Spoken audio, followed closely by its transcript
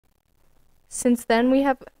Since then we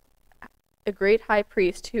have a great high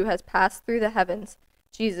priest who has passed through the heavens,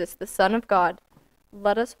 Jesus, the Son of God.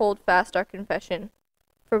 Let us hold fast our confession.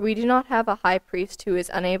 For we do not have a high priest who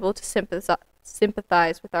is unable to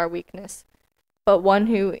sympathize with our weakness, but one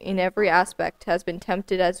who in every aspect has been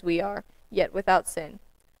tempted as we are, yet without sin.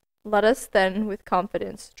 Let us then with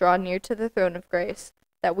confidence draw near to the throne of grace,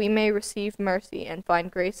 that we may receive mercy and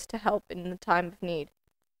find grace to help in the time of need.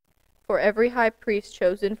 For every high priest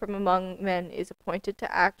chosen from among men is appointed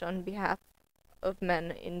to act on behalf of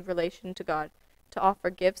men in relation to God, to offer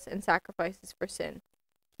gifts and sacrifices for sin.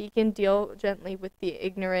 He can deal gently with the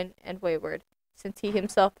ignorant and wayward, since he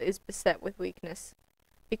himself is beset with weakness.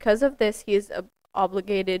 Because of this, he is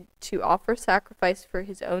obligated to offer sacrifice for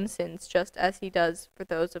his own sins, just as he does for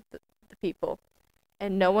those of the people.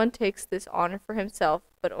 And no one takes this honor for himself,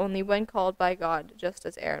 but only when called by God, just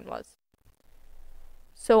as Aaron was.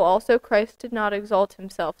 So also Christ did not exalt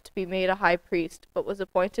himself to be made a high priest, but was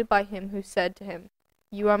appointed by him who said to him,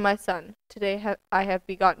 "You are my son, today I have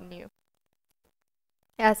begotten you."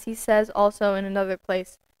 As he says also in another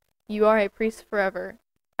place, "You are a priest forever,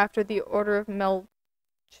 after the order of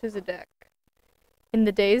Melchizedek." In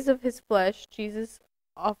the days of his flesh, Jesus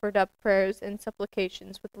offered up prayers and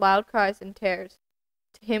supplications with loud cries and tears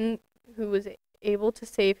to him who was able to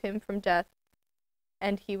save him from death,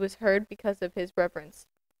 and he was heard because of his reverence.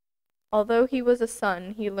 Although he was a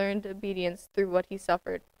son, he learned obedience through what he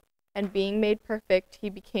suffered, and being made perfect, he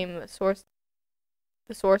became the source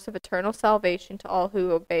of eternal salvation to all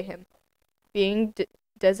who obey him, being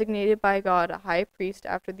designated by God a high priest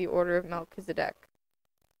after the order of Melchizedek.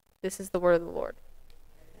 This is the word of the Lord.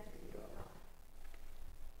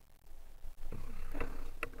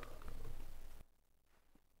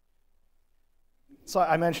 So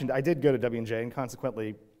I mentioned I did go to W&J, and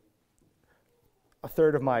consequently, a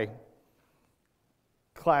third of my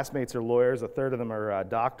classmates are lawyers, a third of them are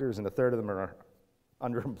doctors, and a third of them are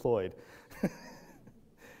underemployed.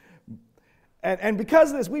 and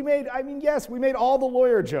because of this, we made all the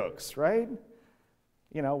lawyer jokes, right?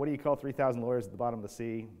 You know, what do you call 3,000 lawyers at the bottom of the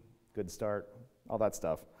sea? Good start, all that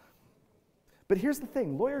stuff. But here's the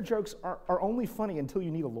thing, lawyer jokes are only funny until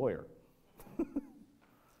you need a lawyer.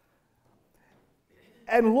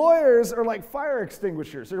 And lawyers are like fire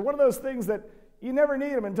extinguishers. They're one of those things that you never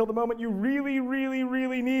need them until the moment you really, really,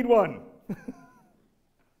 really need one.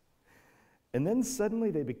 And then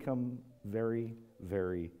suddenly they become very,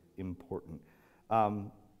 very important.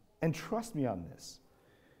 And trust me on this.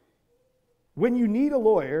 When you need a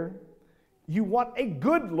lawyer, you want a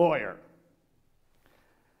good lawyer.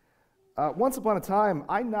 Once upon a time,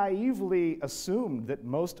 I naively assumed that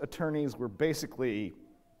most attorneys were basically,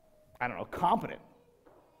 competent.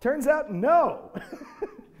 Turns out, no.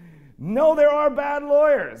 No, there are bad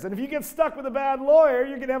lawyers. And if you get stuck with a bad lawyer,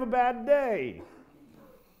 you're going to have a bad day.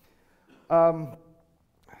 I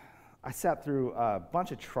sat through a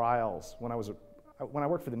bunch of trials when I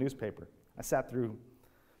worked for the newspaper. I sat through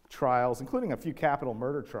trials, including a few capital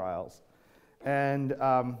murder trials. And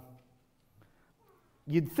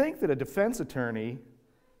you'd think that a defense attorney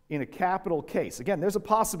in a capital case, again, there's a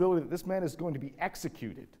possibility that this man is going to be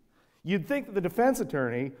executed. You'd think that the defense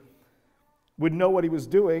attorney would know what he was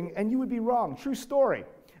doing, and you would be wrong. True story.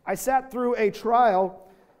 I sat through a trial.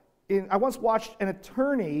 I once watched an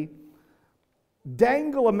attorney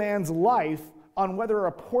dangle a man's life on whether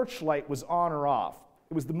a porch light was on or off.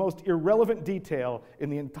 It was the most irrelevant detail in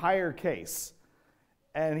the entire case.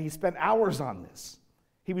 And he spent hours on this.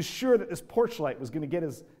 He was sure that this porch light was going to get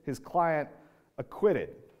his client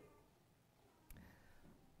acquitted.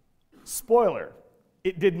 Spoiler,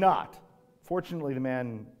 it did not. Fortunately,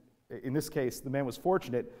 in this case, the man was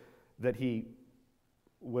fortunate that he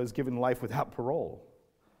was given life without parole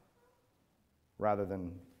rather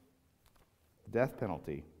than the death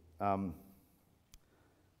penalty,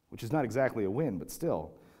 which is not exactly a win, but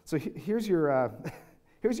still. So here's your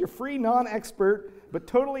free, non-expert, but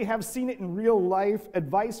totally have seen it in real life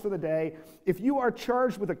advice for the day. If you are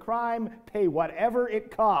charged with a crime, pay whatever it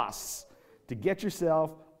costs to get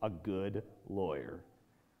yourself a good lawyer.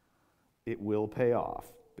 It will pay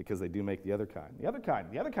off, because they do make the other kind. The other kind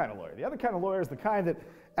of lawyer. The other kind of lawyer is the kind that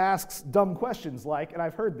asks dumb questions like, and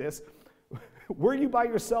I've heard this, were you by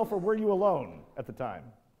yourself or were you alone at the time?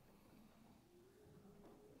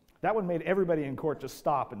 That one made everybody in court just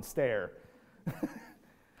stop and stare.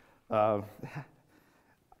 I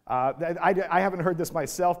haven't heard this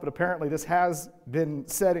myself, but apparently this has been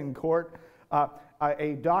said in court.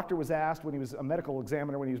 A doctor was asked, a medical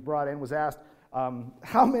examiner, when he was brought in, was asked,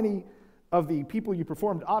 how many of the people you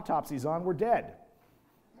performed autopsies on were dead?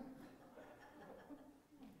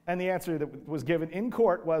 And the answer that was given in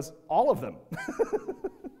court was all of them.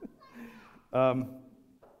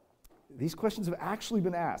 These questions have actually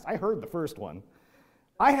been asked. I heard the first one.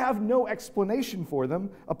 I have no explanation for them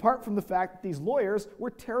apart from the fact that these lawyers were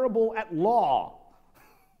terrible at law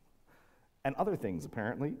and other things,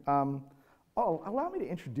 apparently. Allow me to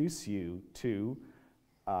introduce you to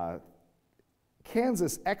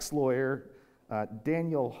Kansas ex-lawyer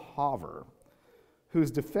Daniel Hoover, whose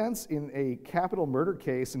defense in a capital murder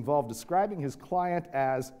case involved describing his client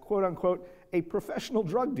as, quote unquote, a professional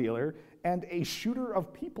drug dealer and a shooter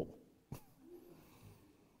of people.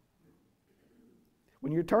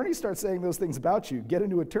 When your attorney starts saying those things about you, get a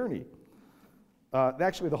new attorney.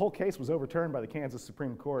 Actually, the whole case was overturned by the Kansas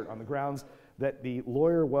Supreme Court on the grounds that the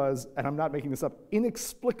lawyer was, and I'm not making this up,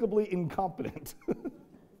 inexplicably incompetent.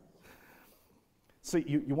 So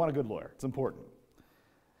you want a good lawyer. It's important.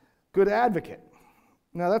 Good advocate.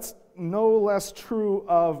 Now, that's no less true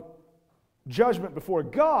of judgment before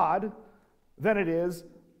God than it is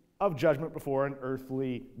of judgment before an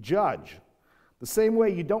earthly judge. The same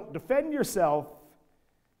way you don't defend yourself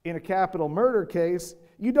in a capital murder case,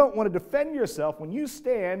 you don't want to defend yourself when you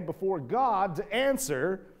stand before God to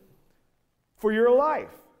answer for your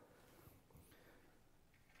life.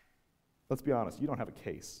 Let's be honest, you don't have a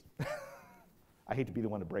case. I hate to be the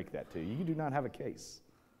one to break that to you. You do not have a case.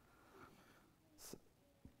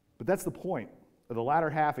 But that's the point of the latter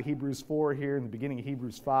half of Hebrews 4 here and the beginning of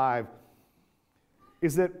Hebrews 5,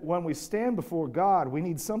 is that when we stand before God, we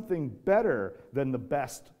need something better than the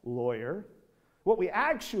best lawyer. What we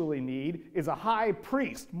actually need is a high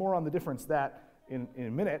priest. More on the difference that in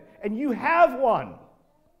a minute. And you have one.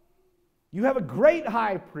 You have a great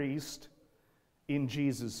high priest in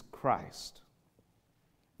Jesus Christ.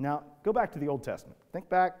 Now, go back to the Old Testament. Think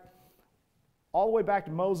back, all the way back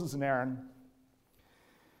to Moses and Aaron.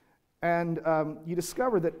 And you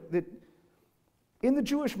discover that in the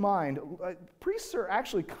Jewish mind, priests are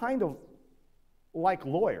actually kind of like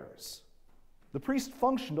lawyers. The priest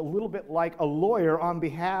functioned a little bit like a lawyer on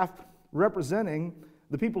behalf representing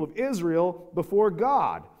the people of Israel before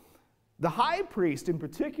God. The high priest in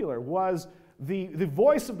particular was the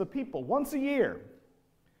voice of the people. Once a year,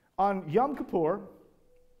 on Yom Kippur,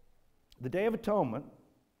 the Day of Atonement,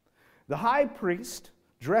 the high priest,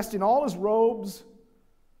 dressed in all his robes,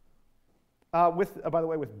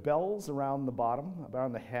 with bells around the bottom,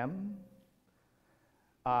 around the hem,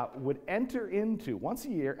 would once a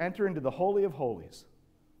year, enter into the Holy of Holies,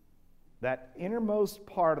 that innermost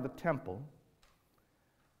part of the temple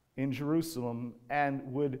in Jerusalem, and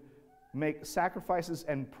would make sacrifices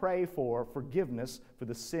and pray for forgiveness for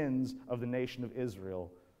the sins of the nation of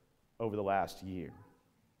Israel over the last year.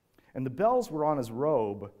 And the bells were on his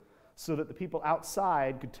robe so that the people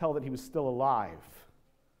outside could tell that he was still alive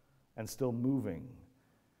and still moving.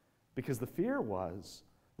 Because the fear was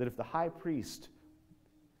that if the high priest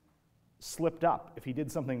slipped up, if he did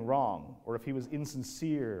something wrong, or if he was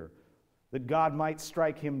insincere, that God might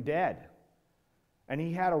strike him dead. And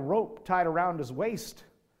he had a rope tied around his waist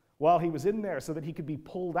while he was in there so that he could be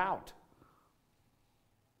pulled out.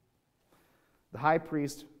 The high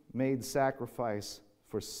priest made sacrifice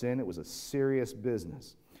for sin. It was a serious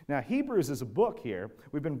business. Now, Hebrews is a book here.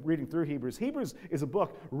 We've been reading through Hebrews. Hebrews is a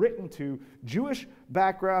book written to Jewish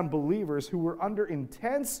background believers who were under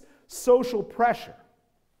intense social pressure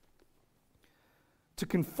to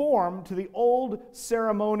conform to the old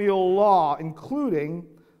ceremonial law, including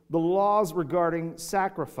the laws regarding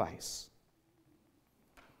sacrifice.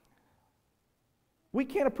 We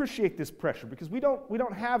can't appreciate this pressure because we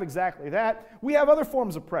don't have exactly that. We have other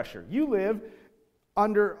forms of pressure. You live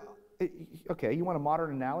under, okay, you want a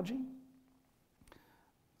modern analogy?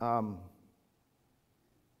 I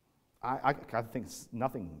think it's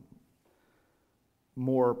nothing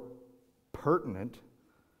more pertinent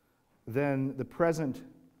than the present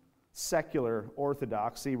secular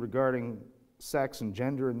orthodoxy regarding sex and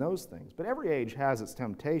gender and those things. But every age has its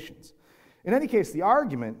temptations. In any case, the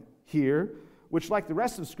argument here, which like the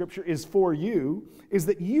rest of Scripture is for you, is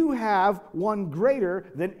that you have one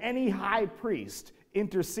greater than any high priest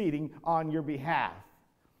interceding on your behalf.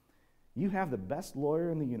 You have the best lawyer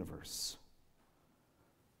in the universe.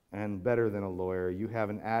 And better than a lawyer, you have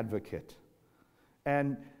an advocate.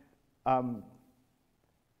 And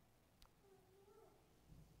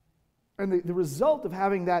the result of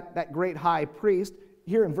having that great high priest,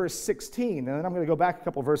 here in verse 16, and then I'm going to go back a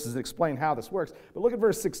couple verses and explain how this works, but look at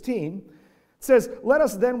verse 16. It says, "Let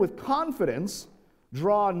us then with confidence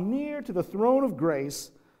draw near to the throne of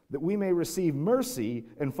grace, that we may receive mercy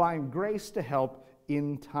and find grace to help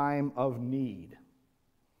in time of need."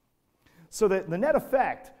 So that the net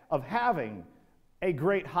effect of having a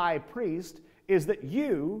great high priest is that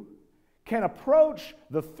you can approach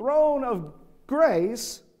the throne of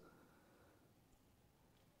grace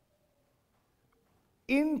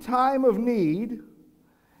in time of need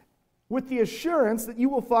with the assurance that you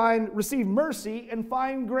will receive mercy and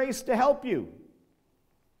find grace to help you.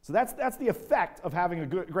 So that's the effect of having a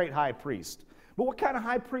great high priest. But what kind of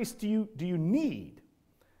high priest do you need?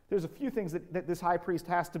 There's a few things that this high priest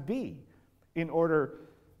has to be in order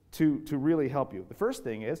to really help you. The first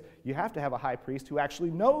thing is you have to have a high priest who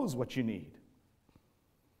actually knows what you need.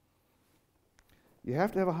 You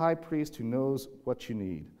have to have a high priest who knows what you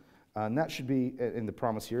need. And that should be, in the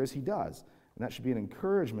promise here, is he does. And that should be an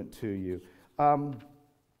encouragement to you.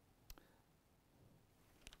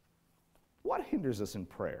 What hinders us in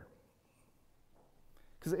prayer?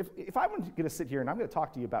 Because if I'm going to sit here and I'm going to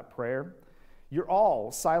talk to you about prayer, you're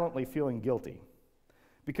all silently feeling guilty.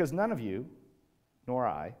 Because none of you, nor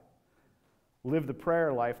I, live the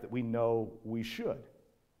prayer life that we know we should.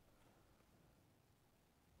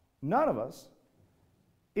 None of us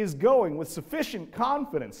is going with sufficient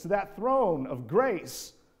confidence to that throne of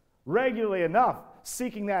grace regularly enough,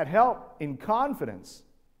 seeking that help in confidence.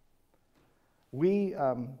 Why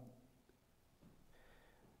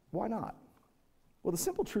not? Well, the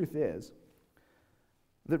simple truth is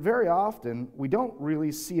that very often we don't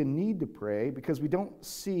really see a need to pray because we don't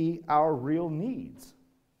see our real needs.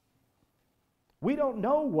 We don't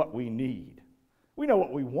know what we need. We know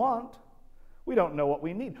what we want. We don't know what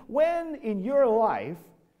we need. When in your life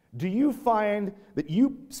do you find that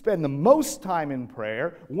you spend the most time in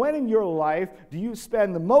prayer? When in your life do you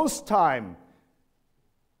spend the most time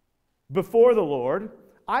before the Lord?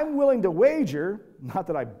 I'm willing to wager, not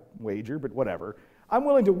that I wager, but whatever, I'm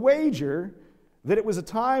willing to wager that it was a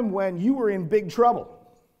time when you were in big trouble.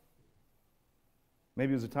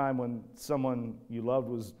 Maybe it was a time when someone you loved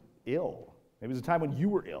was ill. Maybe it was a time when you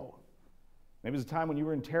were ill. Maybe it was a time when you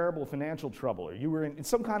were in terrible financial trouble or you were in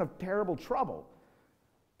some kind of terrible trouble.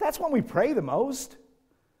 That's when we pray the most.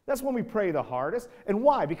 That's when we pray the hardest. And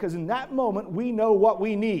why? Because in that moment, we know what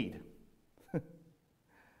we need.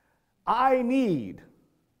 I need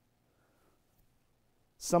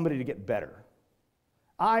somebody to get better.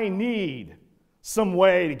 I need some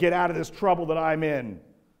way to get out of this trouble that I'm in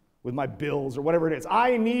with my bills or whatever it is.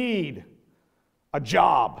 I need a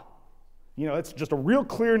job. You know, it's just a real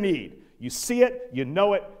clear need. You see it, you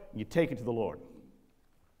know it, and you take it to the Lord.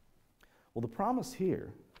 Well, the promise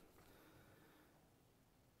here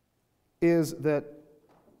is that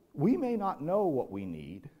we may not know what we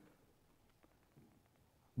need,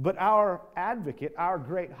 but our advocate, our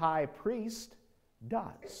great high priest,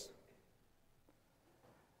 does.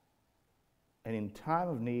 And in time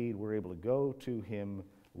of need, we're able to go to him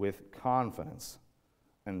with confidence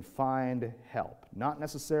and find help. Not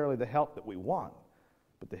necessarily the help that we want,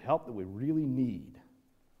 but the help that we really need.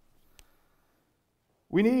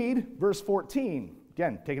 We need, verse 14,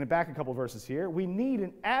 again, taking it back a couple verses here, we need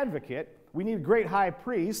an advocate, we need a great high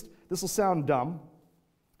priest. This will sound dumb,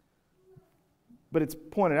 but it's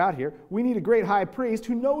pointed out here. We need a great high priest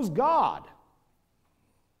who knows God.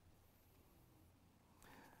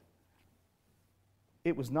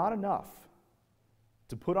 It was not enough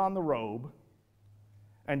to put on the robe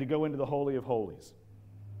and to go into the Holy of Holies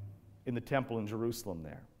in the temple in Jerusalem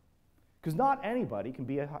there. Because not anybody can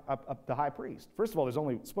be the high priest. First of all,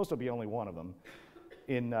 there's supposed to be only one of them.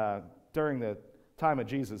 During the time of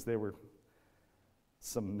Jesus, there were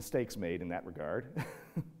some mistakes made in that regard.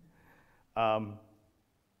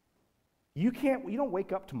 You don't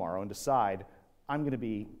wake up tomorrow and decide, I'm going to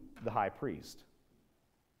be the high priest.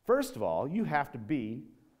 First of all, you have to be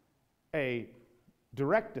a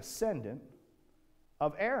direct descendant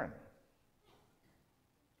of Aaron.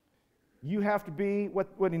 You have to be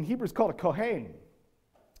what in Hebrew is called a Kohen.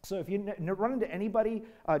 So if you run into anybody,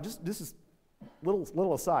 this is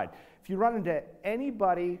little aside. If you run into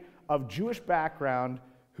anybody of Jewish background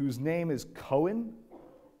whose name is Cohen,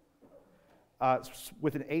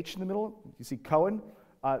 with an H in the middle, you see Cohen,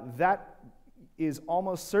 that is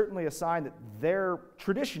almost certainly a sign that their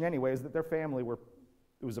tradition anyway is that their family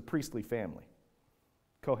it was a priestly family.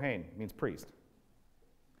 Kohen means priest.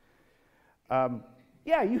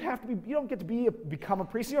 You have to be, you don't get to become a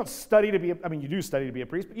priest. You don't study to be you do study to be a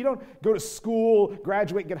priest, but you don't go to school,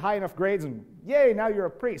 graduate, get high enough grades, and yay, now you're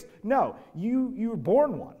a priest. No, you were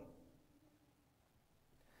born one.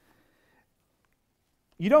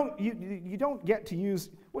 You don't get to use,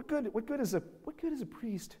 what good is a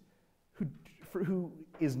priest who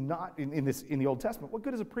is not in the Old Testament? What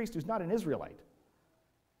good is a priest who's not an Israelite?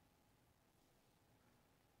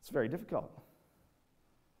 It's very difficult.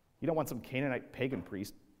 You don't want some Canaanite pagan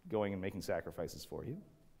priest going and making sacrifices for you.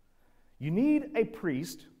 You need a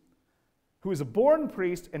priest who is a born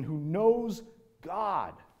priest and who knows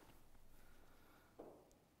God.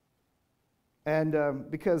 And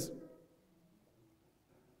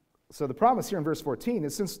so the promise here in verse 14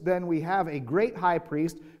 is, since then we have a great high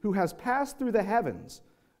priest who has passed through the heavens,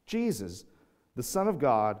 Jesus, the Son of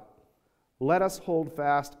God, let us hold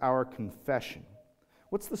fast our confession.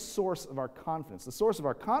 What's the source of our confidence? The source of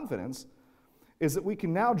our confidence is that we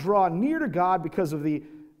can now draw near to God because of the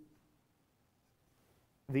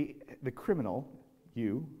criminal,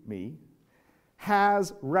 you, me,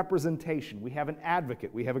 has representation. We have an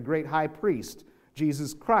advocate. We have a great high priest,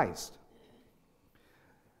 Jesus Christ.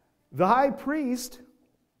 The high priest,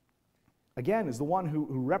 again, is the one who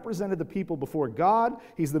represented the people before God.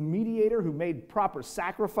 He's the mediator who made proper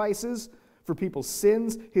sacrifices for people's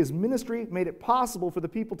sins. His ministry made it possible for the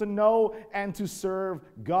people to know and to serve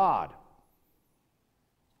God.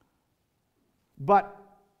 But,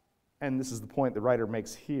 and this is the point the writer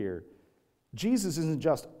makes here, Jesus isn't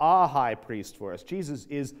just a high priest for us. Jesus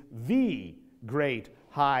is the great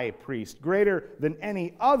high priest, greater than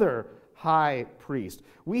any other high priest.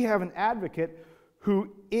 We have an advocate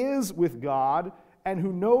who is with God and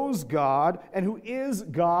who knows God and who is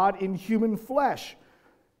God in human flesh.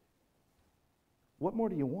 What more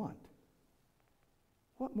do you want?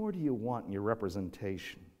 What more do you want in your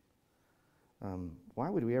representation? Why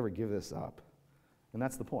would we ever give this up? And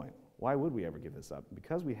that's the point. Why would we ever give this up?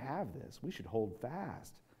 Because we have this, we should hold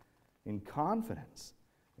fast in confidence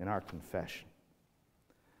in our confession.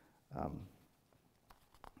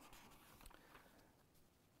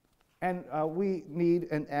 And we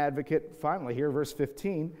need an advocate, finally here, verse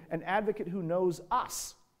 15, an advocate who knows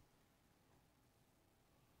us.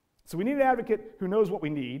 So we need an advocate who knows what we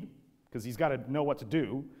need, because he's got to know what to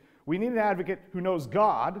do. We need an advocate who knows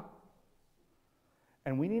God.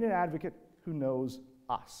 And we need an advocate who knows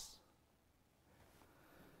us.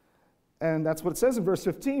 And that's what it says in verse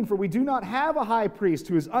 15, for we do not have a high priest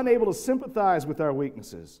who is unable to sympathize with our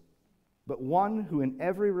weaknesses, but one who in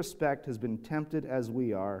every respect has been tempted as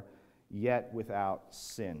we are, yet without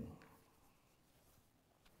sin.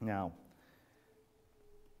 Now,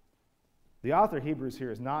 the author of Hebrews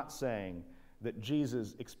here is not saying that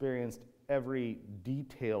Jesus experienced every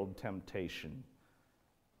detailed temptation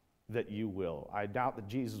that you will. I doubt that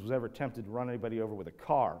Jesus was ever tempted to run anybody over with a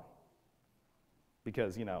car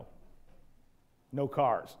because, no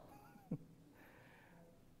cars.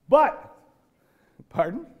 But,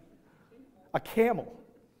 pardon? A camel.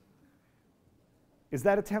 Is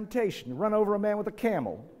that a temptation to run over a man with a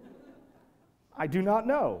camel? I do not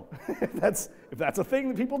know. If that's a thing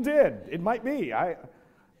that people did, it might be.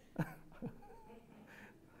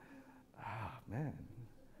 Man.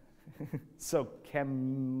 So,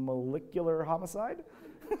 molecular homicide?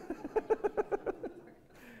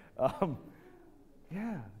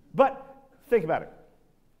 Yeah. But think about it.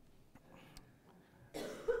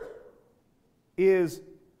 Is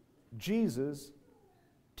Jesus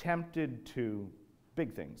tempted to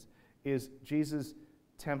big things? Is Jesus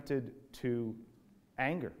tempted to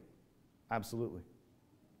anger? Absolutely.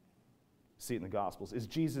 See it in the Gospels. Is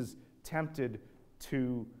Jesus tempted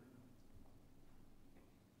to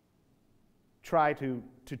try to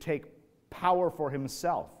take power for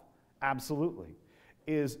himself? Absolutely.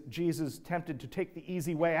 Is Jesus tempted to take the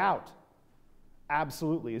easy way out?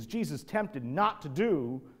 Absolutely. Is Jesus tempted not to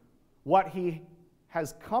do what he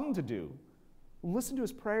has come to do? Listen to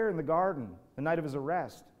his prayer in the garden the night of his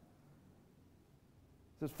arrest.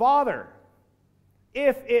 He says, Father,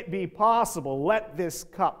 if it be possible, let this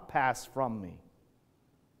cup pass from me.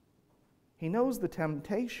 He knows the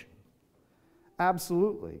temptation.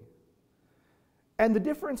 Absolutely. And the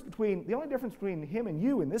only difference between him and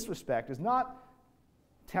you in this respect is not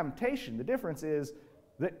temptation. The difference is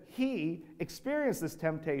that he experienced this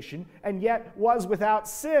temptation and yet was without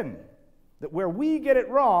sin. That where we get it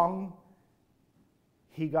wrong,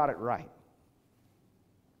 he got it right.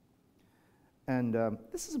 And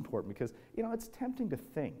this is important because, it's tempting to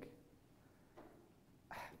think.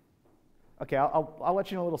 Okay, I'll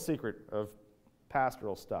let you know a little secret of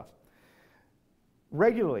pastoral stuff.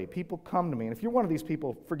 Regularly, people come to me, and if you're one of these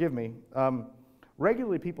people, forgive me.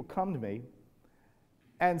 Regularly, people come to me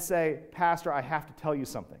and say, Pastor, I have to tell you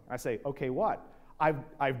something. I say, okay, what?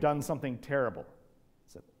 I've done something terrible. I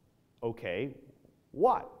said, okay,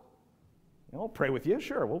 what? I'll pray with you.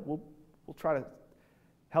 Sure, we'll try to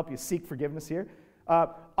help you seek forgiveness here.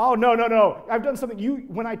 Oh, no. I've done something.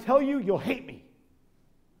 When I tell you, you'll hate me.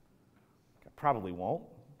 I probably won't,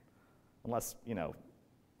 unless,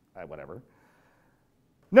 whatever.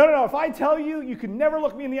 No, if I tell you, you can never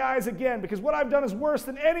look me in the eyes again because what I've done is worse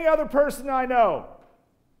than any other person I know.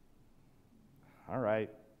 All right,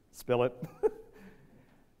 spill it.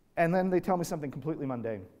 And then they tell me something completely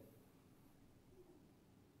mundane.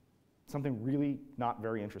 Something really not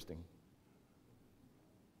very interesting.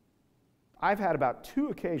 I've had about 2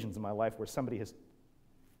 occasions in my life where somebody has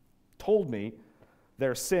told me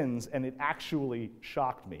their sins, and it actually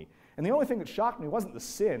shocked me. And the only thing that shocked me wasn't the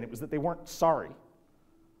sin, it was that they weren't sorry.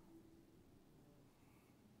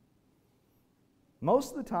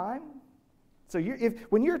 Most of the time, so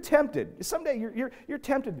when you're tempted, someday you're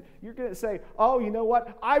tempted, you're going to say, oh, you know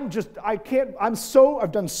what, I've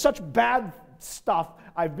done such bad stuff,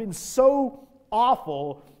 I've been so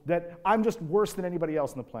awful that I'm just worse than anybody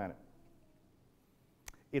else on the planet.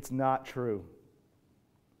 It's not true.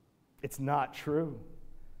 It's not true.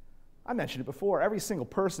 I mentioned it before. Every single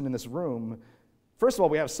person in this room, first of all,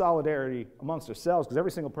 we have solidarity amongst ourselves because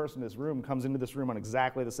every single person in this room comes into this room on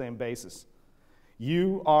exactly the same basis.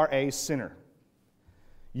 You are a sinner.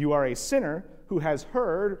 You are a sinner who has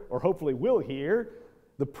heard, or hopefully will hear,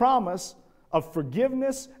 the promise of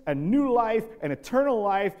forgiveness and new life and eternal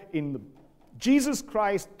life in Jesus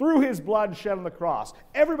Christ through his blood shed on the cross.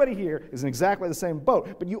 Everybody here is in exactly the same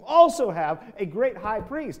boat. But you also have a great high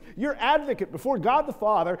priest. Your advocate before God the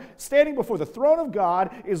Father, standing before the throne of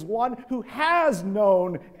God, is one who has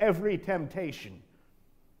known every temptation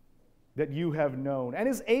that you have known and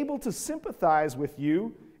is able to sympathize with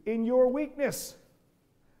you in your weakness.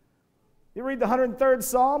 You read the 103rd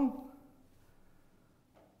Psalm?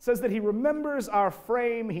 It says that he remembers our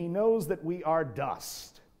frame. He knows that we are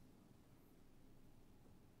dust.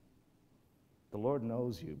 The Lord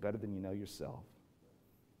knows you better than you know yourself.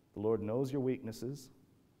 The Lord knows your weaknesses.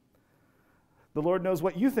 The Lord knows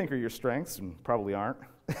what you think are your strengths, and probably aren't.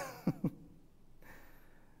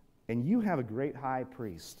 And you have a great high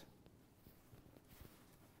priest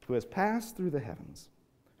who has passed through the heavens,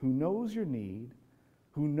 who knows your need,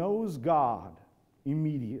 who knows God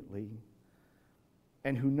immediately,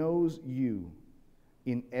 and who knows you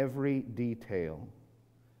in every detail,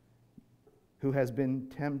 who has been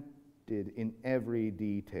tempted in every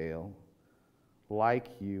detail, like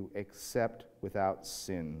you, except without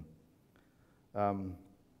sin.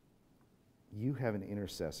 You have an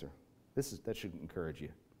intercessor. That should encourage you.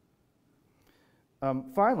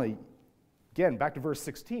 Finally, again, back to verse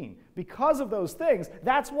 16. Because of those things,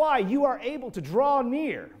 that's why you are able to draw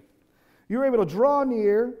near. You're able to draw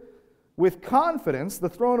near with confidence the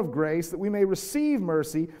throne of grace that we may receive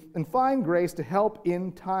mercy and find grace to help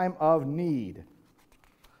in time of need.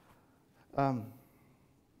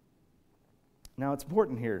 Now, it's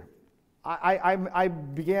important here. I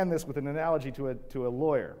began this with an analogy to a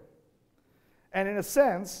lawyer. And in a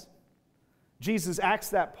sense, Jesus acts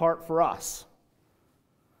that part for us.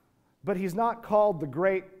 But he's not called the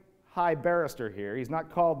great high barrister here. He's not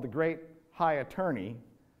called the great high attorney.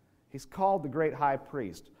 He's called the great high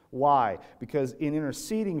priest. Why? Because in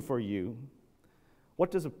interceding for you, what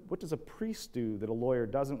does a priest do that a lawyer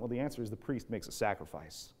doesn't? Well, the answer is the priest makes a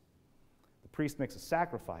sacrifice. The priest makes a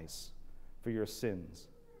sacrifice for your sins.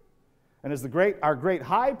 And as our great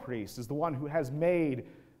high priest is the one who has made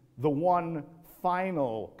the one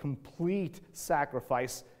final, complete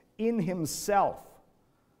sacrifice in himself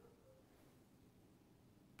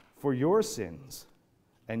for your sins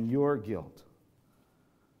and your guilt.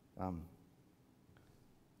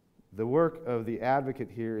 The work of the advocate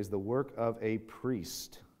here is the work of a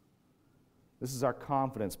priest. This is our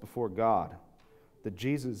confidence before God, that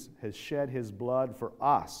Jesus has shed his blood for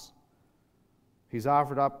us. He's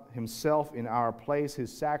offered up himself in our place.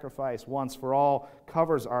 His sacrifice once for all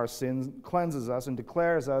covers our sins, cleanses us, and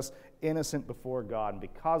declares us innocent before God. And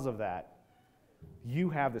because of that, you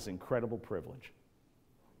have this incredible privilege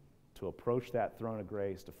to approach that throne of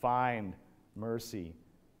grace, to find mercy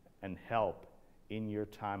and help in your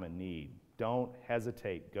time of need. Don't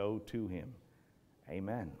hesitate. Go to him.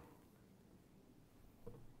 Amen.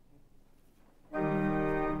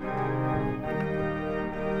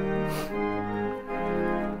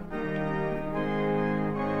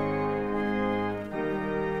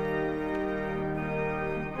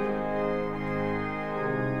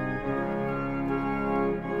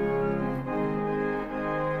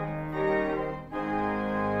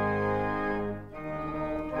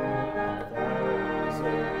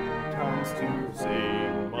 To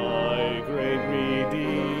sing my great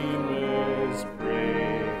Redeemer's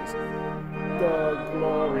praise, The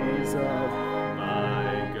glories of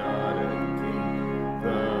my God and King,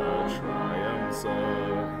 the triumphs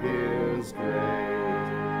of his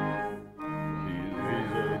grace. He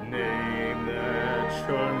is a name that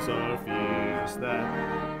charms our feet. voice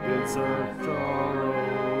that bids our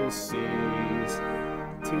sorrows cease.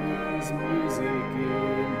 'Tis music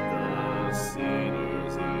in the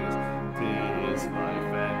sinner's ears. 'Tis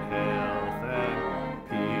life and health and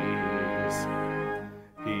peace.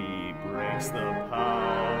 He breaks the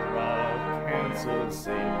power of canceled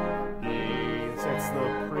sin. He sets the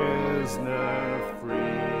prisoner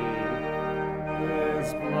free.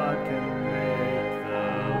 His blood can make the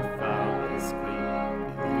foulest clean.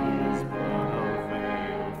 His blood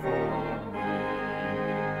availed for me.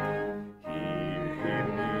 Hear him,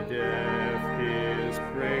 ye deaf, his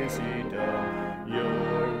praise ye dumb.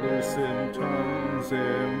 Your loosened tongues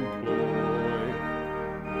employ.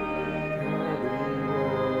 Coming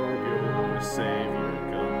world, your Savior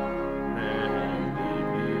come, and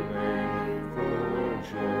leave ye for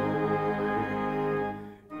joy.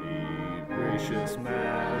 Gracious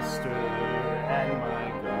Master and my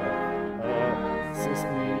God, assist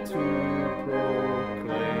me to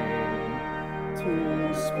proclaim, to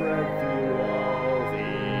spread through all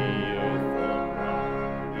the earth the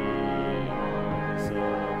broad eons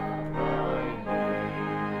of thy name.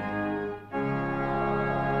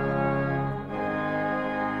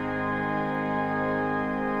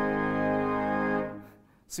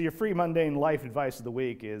 So your free mundane life advice of the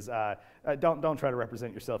week is don't try to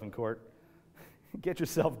represent yourself in court. Get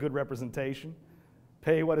yourself good representation.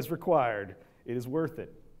 Pay what is required. It is worth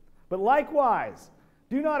it. But likewise,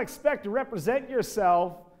 do not expect to represent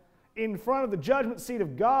yourself in front of the judgment seat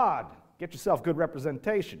of God. Get yourself good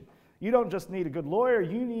representation. You don't just need a good lawyer,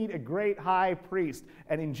 you need a great high priest.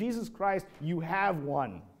 And in Jesus Christ, you have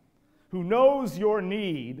one who knows your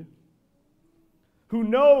need, who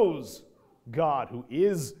knows God, who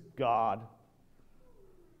is God,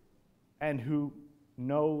 and who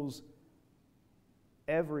knows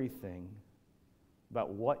everything about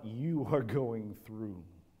what you are going through,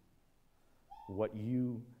 what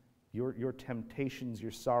your temptations,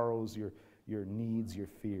 your sorrows, your needs, your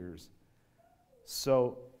fears.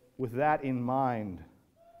 So with that in mind,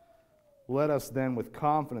 let us then with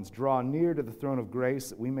confidence draw near to the throne of grace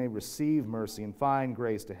that we may receive mercy and find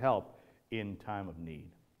grace to help in time of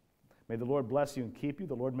need. May the Lord bless you and keep you.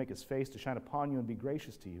 The Lord make his face to shine upon you and be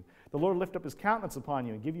gracious to you. The Lord lift up his countenance upon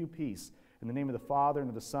you and give you peace. In the name of the Father, and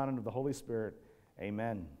of the Son, and of the Holy Spirit.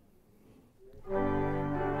 Amen.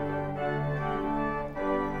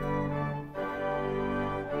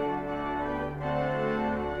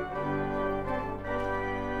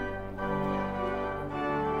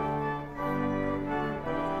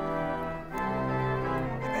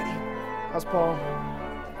 How's Paul?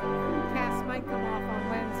 Cast might come off on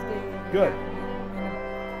Wednesday. Good.